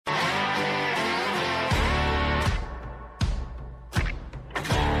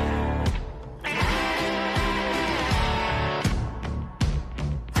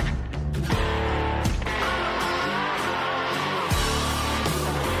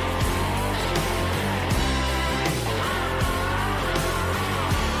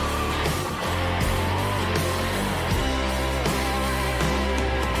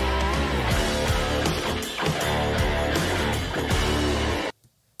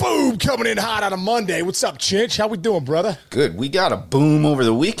boom coming in hot on a Monday. What's up, Chinch? How we doing, brother? Good. We got a boom over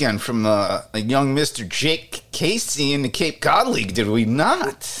the weekend from a young Mr. Jake Casey in the Cape Cod League, did we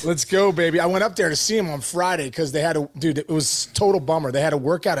not? Let's go, baby. I went up there to see him on Friday because they had a dude. It was total bummer. They had a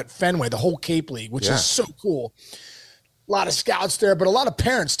workout at Fenway, the whole Cape League, which is so cool. A lot of scouts there, but a lot of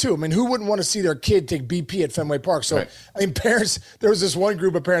parents too. I mean, who wouldn't want to see their kid take BP at Fenway Park? So, I mean, parents. There was this one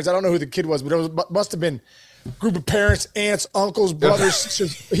group of parents. I don't know who the kid was, but it must have been group of parents, aunts, uncles, brothers,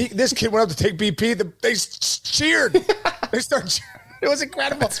 sisters. This kid went up to take BP. They cheered. They started cheering. It was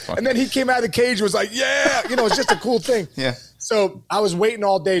incredible. And then he came out of the cage and was like, yeah. You know, it's just a cool thing. Yeah. So I was waiting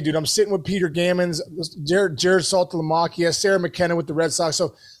all day, dude. I'm sitting with Peter Gammons, Jared Saltalamacchia, Sarah McKenna with the Red Sox.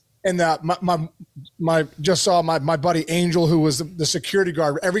 So, and my just saw my buddy Angel, who was the security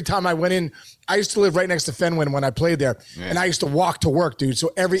guard. Every time I went in, I used to live right next to Fenway when I played there. Yeah. And I used to walk to work, dude.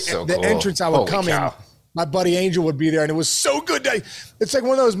 So the entrance I would come in, my buddy Angel would be there, and it was so good. It's like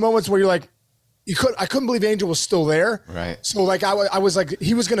one of those moments where you're like, I couldn't believe Angel was still there. Right. So like I was like,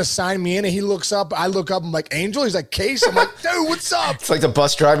 he was gonna sign me in, and he looks up. I look up. I'm like, Angel. He's like, Case. I'm like, dude, what's up? It's like the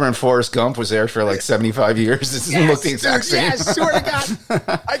bus driver in Forrest Gump was there for like 75 years. It doesn't look the exact same. Yeah, swear to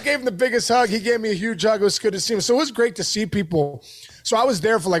God. I gave him the biggest hug. He gave me a huge hug. It was good to see him. So it was great to see people. So I was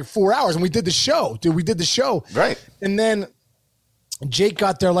there for like 4 hours, and we did the show, dude. We did the show. Right. And then Jake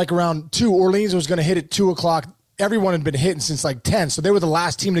got there like around 2. Orleans was gonna hit at 2:00. Everyone had been hitting since like 10. So they were the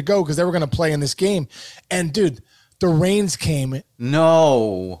last team to go because they were going to play in this game. And, dude, the rains came.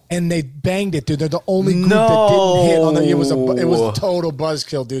 No. And they banged it, dude. They're the only group that didn't hit. It was a total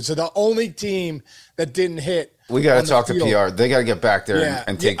buzzkill, dude. So the only team that didn't hit. We got to talk to PR. They got to get back there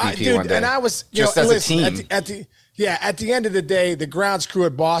and take BP one day. And I was, just as a team. At the end of the day, the grounds crew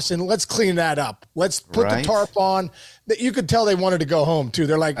at Boston, let's clean that up. Let's put the tarp on. You could tell they wanted to go home, too.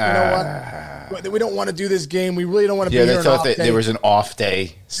 They're like, you know what? We don't want to do this game. We really don't want to be here. Yeah, they thought that there was an off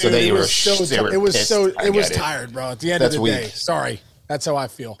day, so dude, they were pissed. It was tired, bro. At the end of the day. Sorry. That's how I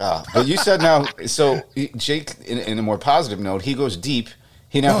feel. But you said now, so Jake, in a more positive note, he goes deep.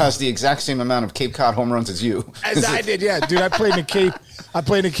 He now has the exact same amount of Cape Cod home runs as you. As I did, yeah. Dude, I played in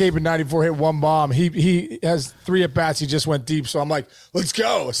the Cape. In 94, hit 1 bomb. He has 3 at-bats. He just went deep. So I'm like, let's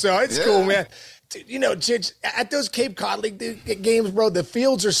go. So it's cool, man. Dude, you know, Chich, at those Cape Cod League games, bro, the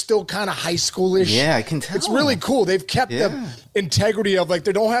fields are still kind of high schoolish. Yeah, I can tell. It's really cool. They've kept the integrity of, like,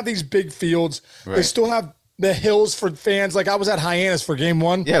 they don't have these big fields. Right. They still have the hills for fans. Like, I was at Hyannis for game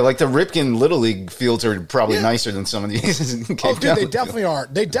 1. Yeah, like the Ripken Little League fields are probably nicer than some of these. They definitely are.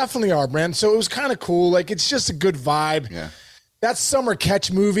 They definitely are, man. So it was kind of cool. Like, it's just a good vibe. Yeah. That Summer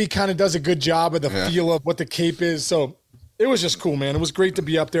Catch movie kind of does a good job of the feel of what the Cape is. So it was just cool, man. It was great to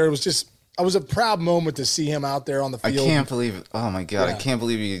be up there. It was a proud moment to see him out there on the field. I can't believe it. Oh, my God. Yeah. I can't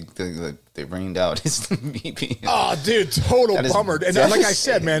believe they rained out his BP. Oh, dude, total bummer. And like I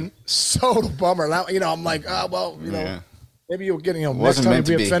said, man, total bummer. Now, you know, I'm like, maybe you'll get, next time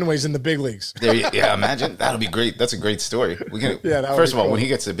we'll be at Fenway's in the big leagues. Imagine. That'll be great. That's a great story. First of all, when he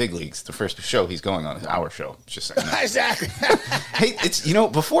gets to the big leagues, the first show he's going on is our show. Just saying. Exactly. Hey, it's,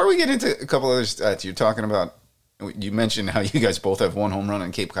 before we get into a couple other stats, you're talking about, you mentioned how you guys both have 1 home run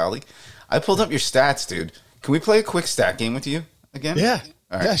on Cape Cod League. I pulled up your stats, dude. Can we play a quick stat game with you again? Yeah.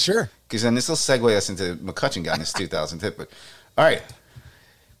 All right. Yeah, sure. Because then this will segue us into McCutchen got his 2,000 hit. But all right,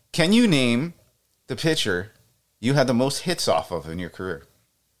 can you name the pitcher you had the most hits off of in your career?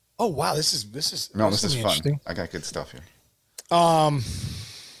 Oh wow, this is fun. I got good stuff here. Hang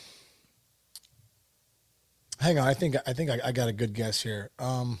on, I think I got a good guess here.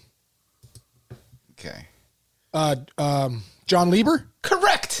 Okay. John Lieber?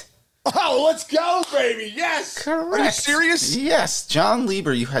 Correct. Oh, let's go, baby. Yes. Correct. Are you serious? Yes. John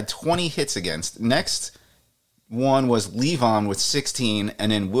Lieber, you had 20 hits against. Next one was Levon with 16,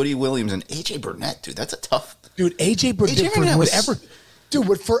 and then Woody Williams and A.J. Burnett. Dude, that's a tough. Dude, A.J. Burnett, for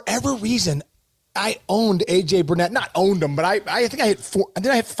whatever reason, I owned A.J. Burnett. Not owned him, but I think I hit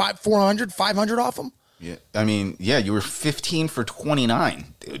 500 off him. Yeah, I mean, you were 15 for 29,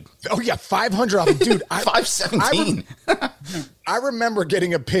 dude. Oh, yeah, 500 off him. Dude, 517. I remember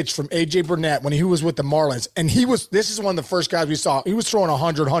getting a pitch from A.J. Burnett when he was with the Marlins, and this is one of the first guys we saw. He was throwing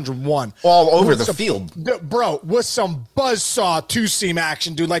 100, 101. All over the field. Bro, with some buzzsaw two-seam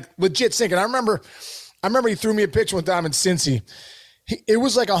action, dude, like legit sinking. I remember he threw me a pitch one time in Cincy. It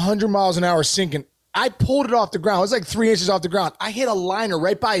was like 100 miles an hour sinking. I pulled it off the ground. It was like 3 inches off the ground. I hit a liner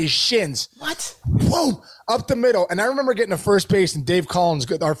right by his shins. What? Whoa, up the middle. And I remember getting to first base, and Dave Collins,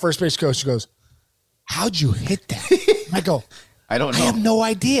 our first base coach, goes, how'd you hit that? I go, I don't know. I have no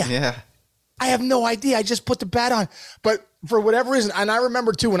idea. Yeah. I have no idea. I just put the bat on. But for whatever reason, and I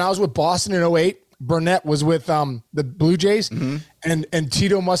remember, too, when I was with Boston in 2008, Burnett was with the Blue Jays, and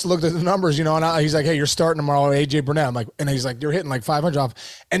Tito must have looked at the numbers, you know, and he's like, hey, you're starting tomorrow, AJ Burnett. I'm like, and he's like, you're hitting like 500 off.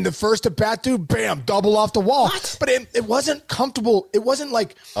 And the first at bat, dude, bam, double off the wall. What? But it wasn't comfortable. It wasn't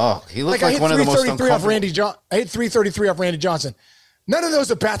like, he looked like one of the most uncomfortable. I hit 333 off Randy Johnson. None of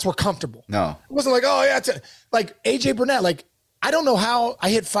those at bats were comfortable. No. It wasn't like, oh, yeah, it's like AJ Burnett. Like, I don't know how I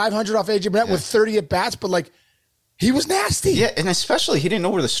hit 500 off AJ Burnett with 30 at bats, but like, he was nasty. Yeah, and especially he didn't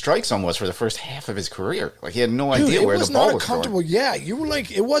know where the strike zone was for the first half of his career. Like, he had no idea where the ball was going. Yeah, you were like,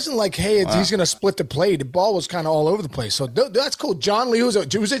 it wasn't like, hey, he's going to split the play. The ball was kind of all over the place. So that's cool. John Lee,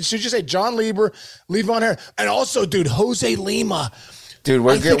 should you say John Lieber, Levon Harris, and also, dude, Jose Lima. Dude,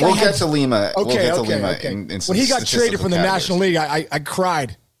 we'll get to Lima. Okay, we'll get to Lima. Okay. In when he got traded from the National League, I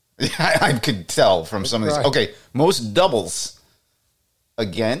cried. I could tell from some of these. Okay, most doubles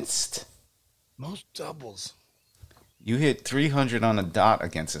against. Most doubles. You hit 300 on a dot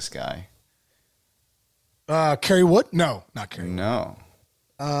against this guy. Kerry Wood? No, not Kerry Wood. No.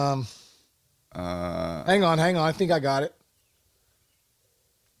 Hang on. I think I got it.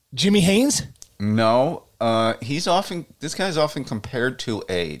 Jimmy Haynes? No. This guy's often compared to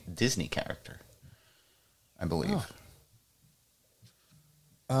a Disney character, I believe.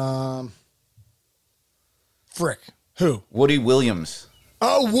 Frick. Who? Woody Williams.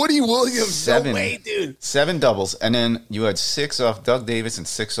 Oh, Woody Williams. No way, dude. 7 doubles. And then you had 6 off Doug Davis and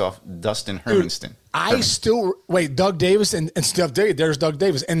 6 off Dustin Hermanston. Doug Davis and Steph Davis. There's Doug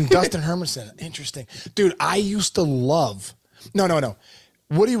Davis and Dustin Hermanston. Interesting. Dude, I used to love. No.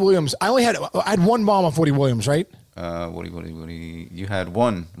 Woody Williams. I had one bomb off Woody Williams, right? Woody. You had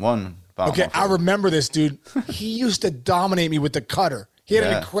one bomb. Okay, I remember this, dude. He used to dominate me with the cutter. He had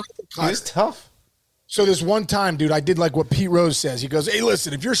an incredible cutter. He was tough. So this one time, dude, I did like what Pete Rose says. He goes, hey,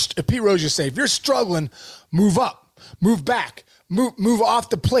 listen, if Pete Rose just say, if you're struggling, move up, move back, move off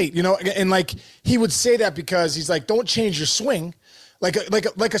the plate, you know? And like, he would say that because he's like, don't change your swing. Like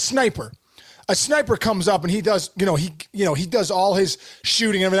a sniper. A sniper comes up and he does, he does all his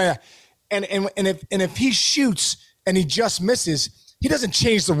shooting and everything. And if he shoots and he just misses, he doesn't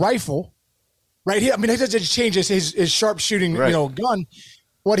change the rifle, right? He doesn't change his sharp shooting, gun.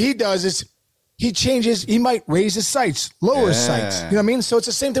 What he does is, he might raise his sights, lower his sights. You know what I mean? So it's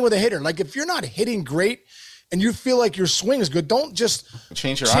the same thing with a hitter. Like, if you're not hitting great and you feel like your swing is good, don't just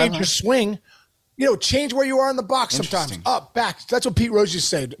change your swing. Change where you are in the box sometimes. Up, back. That's what Pete Rose used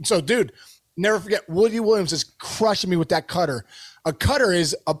to say. So, dude, never forget, Woody Williams is crushing me with that cutter. A cutter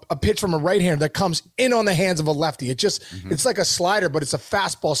is a pitch from a right hander that comes in on the hands of a lefty. It's like a slider, but it's a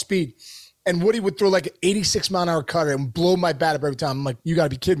fastball speed. And Woody would throw like an 86-mile-an-hour cutter and blow my bat up every time. I'm like, you got to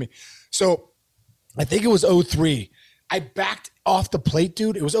be kidding me. So, I think it was 03. I backed off the plate,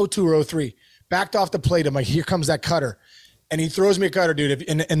 dude. It was 02 or 03. Backed off the plate. I'm like, here comes that cutter. And he throws me a cutter, dude.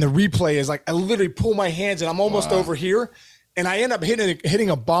 And the replay is like, I literally pull my hands and I'm almost over here. And I end up hitting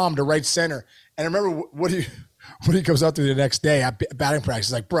a bomb to right center. And I remember Woody comes up to the next day at batting practice.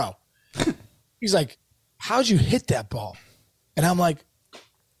 He's like, bro. He's like, how'd you hit that ball? And I'm like,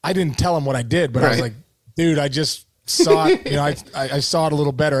 I didn't tell him what I did. But I was like, dude, I just saw it, I saw it a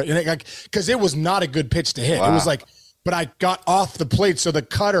little better, and because it was not a good pitch to hit. Wow. It was like, but I got off the plate, so the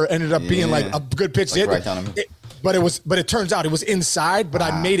cutter ended up being like a good pitch to hit. Right down the but it turns out it was inside, but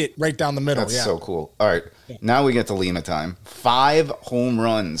I made it right down the middle. That's so cool. All right, now we get to Lima time. 5 home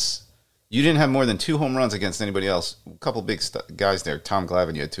runs. You didn't have more than 2 home runs against anybody else. A couple big guys there. Tom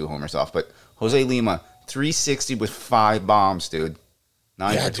Glavine, you had 2 homers off, but Jose Lima, 360 with 5 bombs, dude.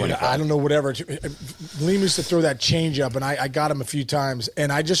 Dude, I don't know, whatever. Liam used to throw that changeup, and I got him a few times.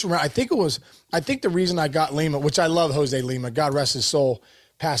 And I just remember, I think the reason I got Lima, which I love Jose Lima, God rest his soul,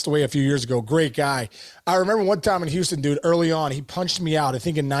 passed away a few years ago. Great guy. I remember one time in Houston, dude, early on, he punched me out, I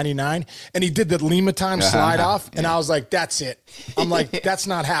think in 99, and he did the Lima time slide off, and I was like, that's it. I'm like, that's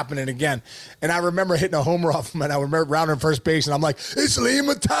not happening again. And I remember hitting a homer off him, and I remember rounding first base, and I'm like, it's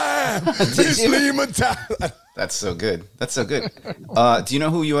Lima time. It's Lima time. That's so good. Do you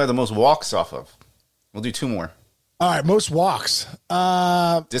know who you had the most walks off of? We'll do 2 more. All right, most walks.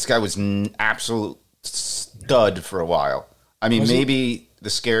 This guy was an absolute stud for a while. I mean, maybe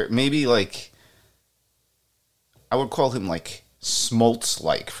like, I would call him like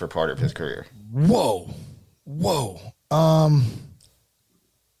Smoltz-like for part of his career. Whoa.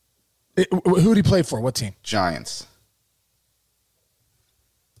 Who did he play for? What team? Giants.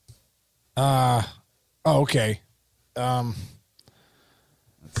 Okay. Let's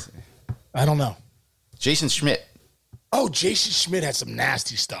see. I don't know. Jason Schmidt. Oh, Jason Schmidt had some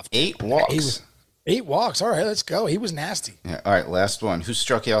nasty stuff. 8 walks. 8 walks. All right, let's go. He was nasty. Yeah. All right, last one. Who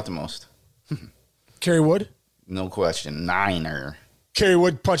struck you out the most? Kerry Wood? No question. Niner. Kerry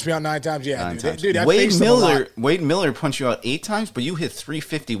Wood punched me out 9 times. Yeah, 9 dude. times. Dude, Wade Miller punched you out 8 times, but you hit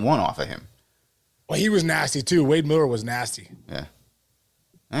 351 off of him. Well, he was nasty too. Wade Miller was nasty. Yeah.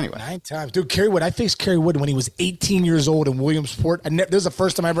 Anyway, 9 times, dude. Kerry Wood. I faced Kerry Wood when he was 18 years old in Williamsport. This is the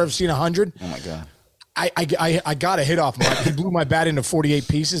first time I've ever seen 100. Oh my god. I got a hit off him. He blew my bat into 48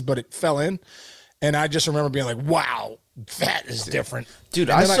 pieces, but it fell in. And I just remember being like, "Wow, that is different." Dude,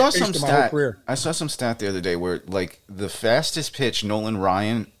 I saw some stat the other day where like the fastest pitch Nolan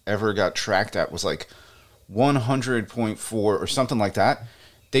Ryan ever got tracked at was like 100.4 or something like that.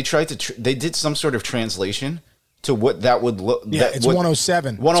 They tried to they did some sort of translation to what that would look. Yeah, it's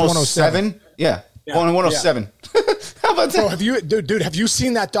 107. 107. Yeah. 107. How about that? So have you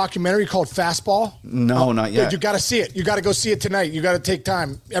seen that documentary called Fastball? No, not yet. Dude, you got to see it. You got to go see it tonight. You got to take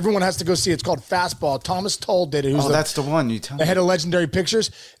time. Everyone has to go see it. It's called Fastball. Thomas Tull did it. That's the one you tell me. The head of Legendary Pictures.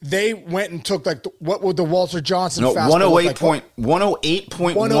 They went and took what would the Walter Johnson fastball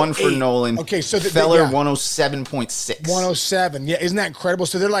 108.1 for Nolan. Okay, so Feller 107.6. 107. Yeah, isn't that incredible?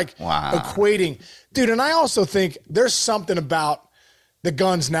 So they're like equating. Dude, and I also think there's something about the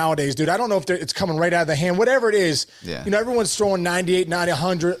guns nowadays, dude. I don't know if it's coming right out of the hand. Whatever it is, everyone's throwing 98, 90,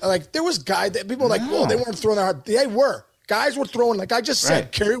 100. Like, there was guys that people were like, well, they weren't throwing that hard. They were. Guys were throwing, like I just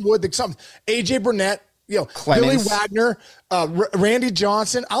said, Kerry Wood, something. AJ Burnett, Billy Wagner, Randy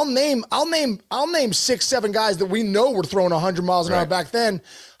Johnson. I'll name 6, 7 guys that we know were throwing 100 miles an hour back then,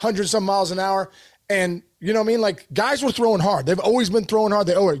 100-some miles an hour. And you know what I mean? Like, guys were throwing hard. They've always been throwing hard.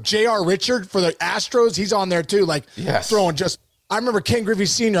 J.R. Richard for the Astros, he's on there too. Like, throwing just. I remember Ken Griffey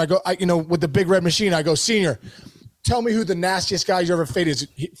Sr. With the big red machine, I go, Senior, tell me who the nastiest guy you ever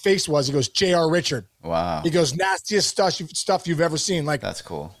faced was. He goes, J.R. Richard. Wow. He goes, nastiest stuff you've ever seen. Like, that's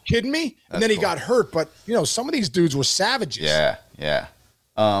cool. Kidding me? And then he got hurt. But, some of these dudes were savages. Yeah, yeah.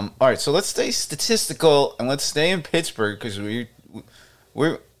 All right, so let's stay statistical and let's stay in Pittsburgh because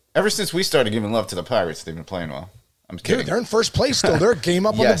we're ever since we started giving love to the Pirates, they've been playing well. I'm kidding. Dude, they're in first place still. They're a game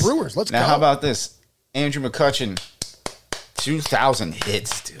up on the Brewers. Let's go. Now, how about this? Andrew McCutchen. 2,000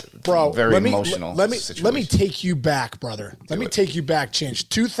 hits, dude. Bro, very emotional. Let me take you back, brother. Let me take you back, Chinch.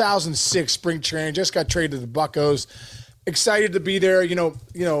 2006 spring training. Just got traded to the Buccos. Excited to be there.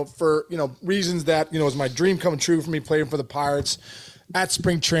 For reasons that it was my dream coming true for me playing for the Pirates at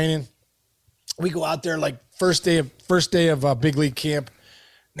spring training. We go out there like first day of big league camp.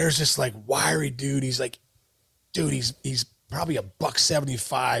 There's this like wiry dude. He's like, he's probably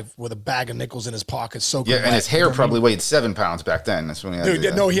 $175 with a bag of nickels in his pocket. So and his hair probably weighed 7 pounds back then. That's when he had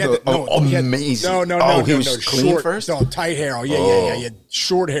amazing. No, he was clean first. No, tight hair. Oh yeah.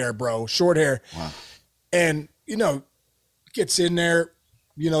 Short hair, bro. Short hair. Wow. And gets in there.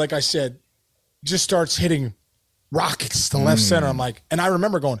 Like I said, just starts hitting rockets to left center. I'm like, and I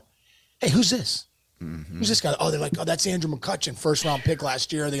remember going, "Hey, who's this? Mm-hmm. Who's this guy?" Oh, they're like, "Oh, that's Andrew McCutchen, first round pick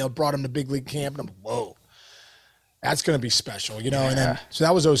last year. They brought him to big league camp." And I'm like, whoa. That's going to be special, And then, so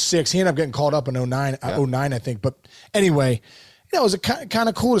that was 06. He ended up getting called up in 09, I think. But anyway, it was kind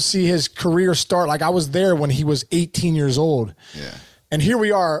of cool to see his career start. Like, I was there when he was 18 years old. Yeah. And here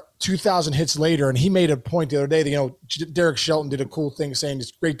we are 2,000 hits later. And he made a point the other day that, Derek Shelton did a cool thing saying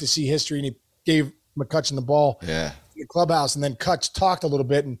it's great to see history. And he gave McCutchen the ball in the clubhouse. And then Kutch talked a little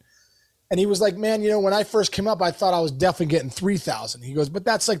bit. And he was like, man, when I first came up, I thought I was definitely getting 3,000. He goes, but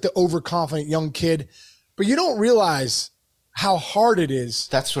that's like the overconfident young kid. But you don't realize how hard it is.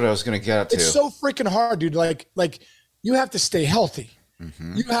 That's what I was going to get at too. It's so freaking hard, dude. Like you have to stay healthy.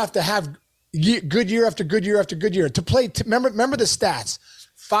 Mm-hmm. You have to have good year after good year after good year to play. Remember the stats.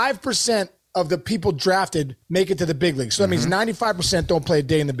 5% of the people drafted make it to the big leagues. So that means 95% don't play a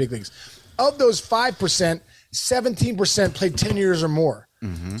day in the big leagues. Of those 5%, 17% played 10 years or more.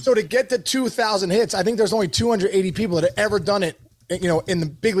 Mm-hmm. So to get to 2,000 hits, I think there's only 280 people that have ever done it. In the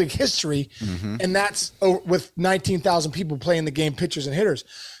big league history, and that's with 19,000 people playing the game, pitchers and hitters.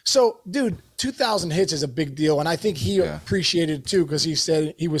 So, dude, 2,000 hits is a big deal, and I think he appreciated it too because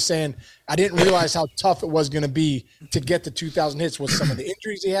he was saying, I didn't realize how tough it was going to be to get to 2,000 hits with some of the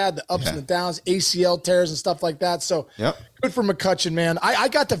injuries he had, the ups and the downs, ACL tears and stuff like that. So, good for McCutchen, man. I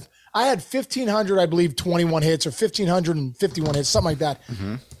had 1,500, I believe, 21 hits or 1,551 hits, something like that.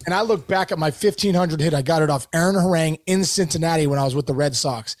 Mm-hmm. And I look back at my 1,500 hit. I got it off Aaron Harang in Cincinnati when I was with the Red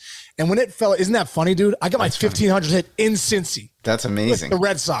Sox. And when it fell, isn't that funny, dude? I got my 1,500 hit in Cincy. That's amazing. With the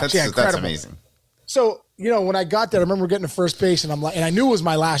Red Sox. Incredible. That's amazing. So, when I got there, I remember getting to first base and I'm like, and I knew it was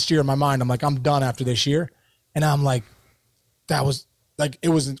my last year in my mind. I'm like, I'm done after this year. And I'm like, that was like, it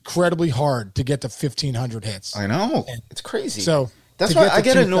was incredibly hard to get to 1,500 hits. I know. It's crazy. So, that's why I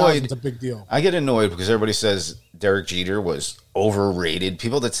get annoyed. It's a big deal. I get annoyed because everybody says Derek Jeter was overrated.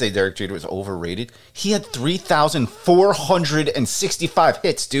 People that say Derek Jeter was overrated, he had 3,465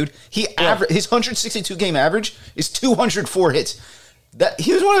 hits, dude. His 162 game average is 204 hits.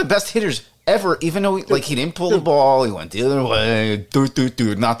 He was one of the best hitters ever, even though he didn't pull the ball, he went the other way.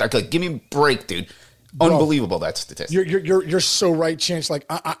 Not that good. Give me a break, dude. Unbelievable, that statistic. You're so right, Chance. Like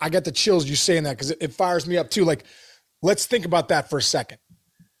I get the chills you saying that because it fires me up too. Like, let's think about that for a second.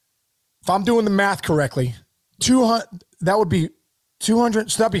 If I'm doing the math correctly, 200 that would be 200.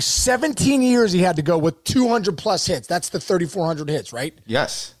 So that'd be 17 years he had to go with 200 plus hits. That's the 3,400 hits, right?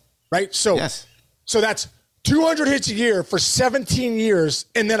 Yes. Right. So yes. So that's 200 hits a year for 17 years,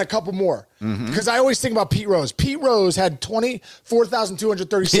 and then a couple more. Because I always think about Pete Rose. Pete Rose had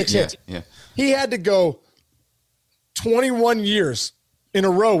 24,236 hits. Yeah. He had to go 21 years in a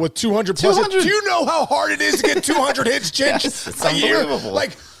row with 200 plus hits. Do you know how hard it is to get 200 hits, Ginge? Yes, it's unbelievable.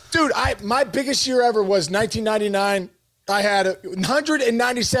 Like, dude, my biggest year ever was 1999. I had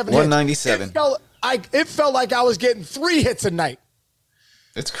 197 197. hits. It felt like I was getting 3 hits a night.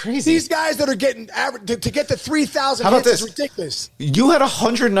 It's crazy. These guys that are getting average to get to 3,000 hits is ridiculous. You had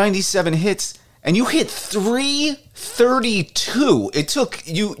 197 hits and you hit 332. It took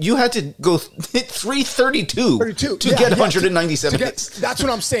you had to go hit 332 to get 197 hits. That's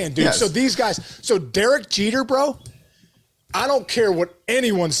what I'm saying, dude. Yes. So these guys, Derek Jeter, bro, I don't care what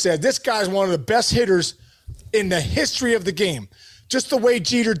anyone said. This guy's one of the best hitters in the history of the game. Just the way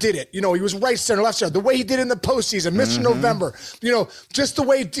Jeter did it. He was right center, left center. The way he did it in the postseason, Mr. November. Just the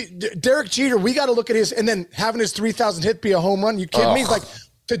way Derek Jeter, we got to look at his, and then having his 3,000 hit be a home run. You kidding me? Like,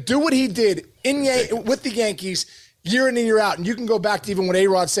 to do what he did with the Yankees year in and year out. And you can go back to even what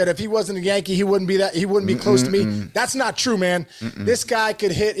A-Rod said, if he wasn't a Yankee, he wouldn't be close to me. That's not true, man. This guy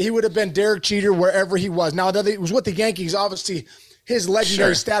could hit. He would have been Derek Jeter wherever he was. Now, that he was with the Yankees, obviously, his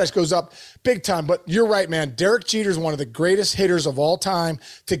legendary status goes up big time. But you're right, man. Derek Jeter is one of the greatest hitters of all time.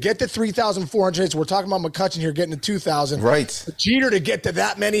 To get to 3,400 hits, we're talking about McCutchen here getting to 2,000. Right. But Jeter to get to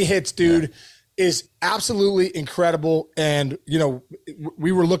that many hits, dude, is absolutely incredible. And,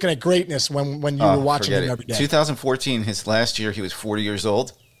 we were looking at greatness when you were watching him every day. 2014, his last year, he was 40 years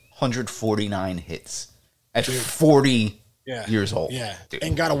old, 149 hits at 40 years old. Yeah. Dude.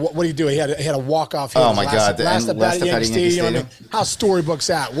 And what did he do? He had a walk-off hit. Oh, my God. Last at Yankee Stadium. I mean, how storybook's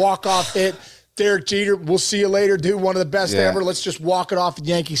that? Walk-off hit. Derek Jeter, we'll see you later, dude. One of the best ever. Let's just walk it off at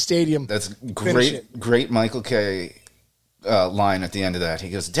Yankee Stadium. That's great Michael K. Line at the end of that. He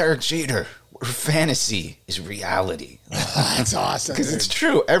goes, Derek Jeter, where fantasy is reality. That's awesome. Because it's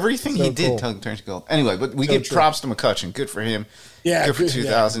true. Everything he did turned to gold. Anyway, but we give props to McCutchen. Good for him. Yeah. Good for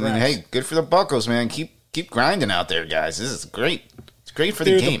 2000. And hey, good for the Buccos, man. Keep grinding out there, guys. This is great. It's great for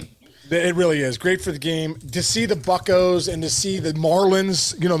the game. It really is great for the game to see the Buccos and to see the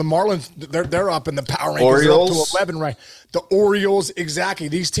Marlins. The Marlins, they're up in the power rankings. Orioles. They're up to 11, right? The Orioles, exactly.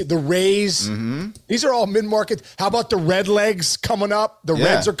 The Rays. These are all mid-market. How about the Redlegs coming up? The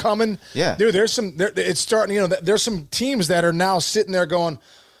Reds are coming. Yeah, dude. It's starting. There's some teams that are now sitting there going,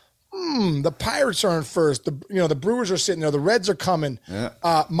 the Pirates are in first. The Brewers are sitting there. The Reds are coming. Yeah.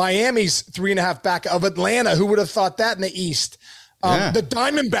 Miami's 3.5 back of Atlanta. Who would have thought that in the East? The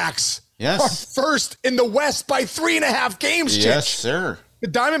Diamondbacks are first in the West by 3.5 games. Yes, sir. The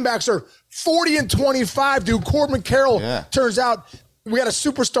Diamondbacks are 40-25, dude. Corbin Carroll turns out we got a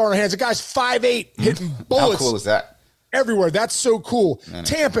superstar in our hands. The guy's 5'8", hitting bullets. How cool is that? Everywhere. That's so cool.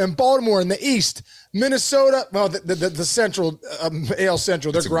 Tampa and Baltimore in the East. Minnesota, well, the Central, AL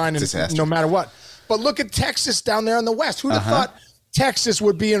Central, they're grinding no matter what. But look at Texas down there in the West. Who'd have thought Texas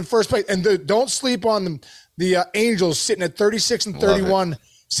would be in first place? And don't sleep on them. The Angels sitting at 36-31,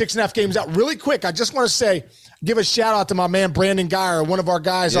 6.5 games out. Really quick, I just want to give a shout out to my man Brandon Geyer, one of our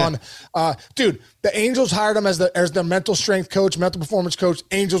guys on. Dude, the Angels hired him as their mental strength coach, mental performance coach.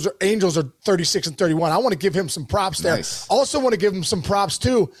 Angels are 36-31. I want to give him some props there. Nice. Also want to give him some props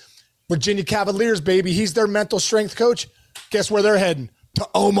too. Virginia Cavaliers, baby. He's their mental strength coach. Guess where they're heading? To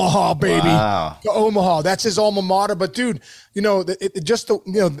Omaha, baby. Wow. To Omaha. That's his alma mater. But dude,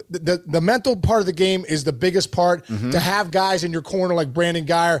 the mental part of the game is the biggest part. To have guys in your corner like Brandon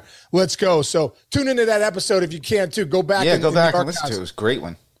Geyer, let's go. So tune into that episode if you can too. Go back. Go back and listen to it. It was a great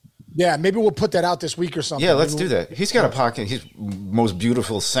one. Yeah, maybe we'll put that out this week or something. Yeah, let's do that. He's got a pocket. His most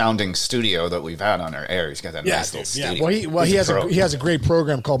beautiful sounding studio that we've had on our air. He's got that nice little studio. Well, he has a great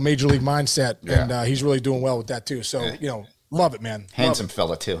program called Major League Mindset, and he's really doing well with that too. So love it, man. Handsome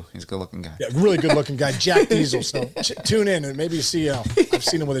fella too. He's a good looking guy. Yeah, really good looking guy. Jack Diesel. So tune in and maybe you see. I've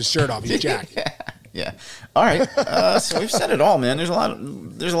seen him with his shirt off. He's Jack. Yeah. All right. So we've said it all, man.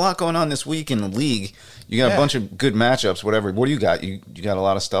 There's a lot going on this week in the league. You got a bunch of good matchups. Whatever. What do you got? You got a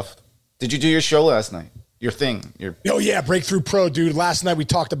lot of stuff. Did you do your show last night? your thing. Oh yeah, Breakthrough Pro, dude. Last night we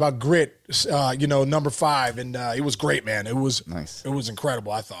talked about grit, number 5, and it was great, man. It was nice. It was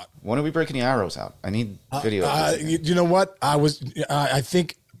incredible. I thought. When are we breaking the arrows out? I need video. You know what? I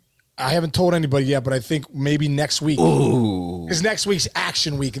think I haven't told anybody yet, but I think maybe next week. Ooh. Because next week's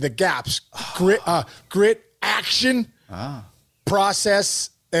action week. The gaps, grit, action,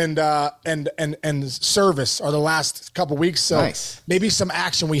 process, and service are the last couple weeks. So nice. Maybe some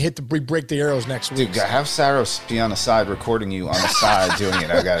action. We break the arrows next week. Dude, have Saros be on the side recording you on the side doing it.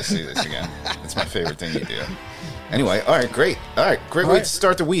 I got to see this again. It's my favorite thing you do. Anyway, all right, great. All right, great way to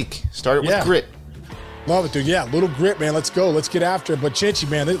start the week. Start it with grit. Love it, dude. Yeah, little grit, man. Let's go. Let's get after it. But Chinchy,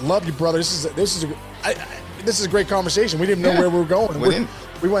 man, love you, brother. This is a great conversation. We didn't know where we were going.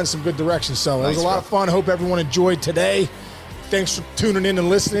 We went in some good directions. So it was a lot of fun. Hope everyone enjoyed today. Thanks for tuning in and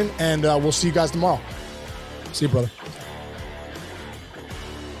listening, and we'll see you guys tomorrow. See you, brother.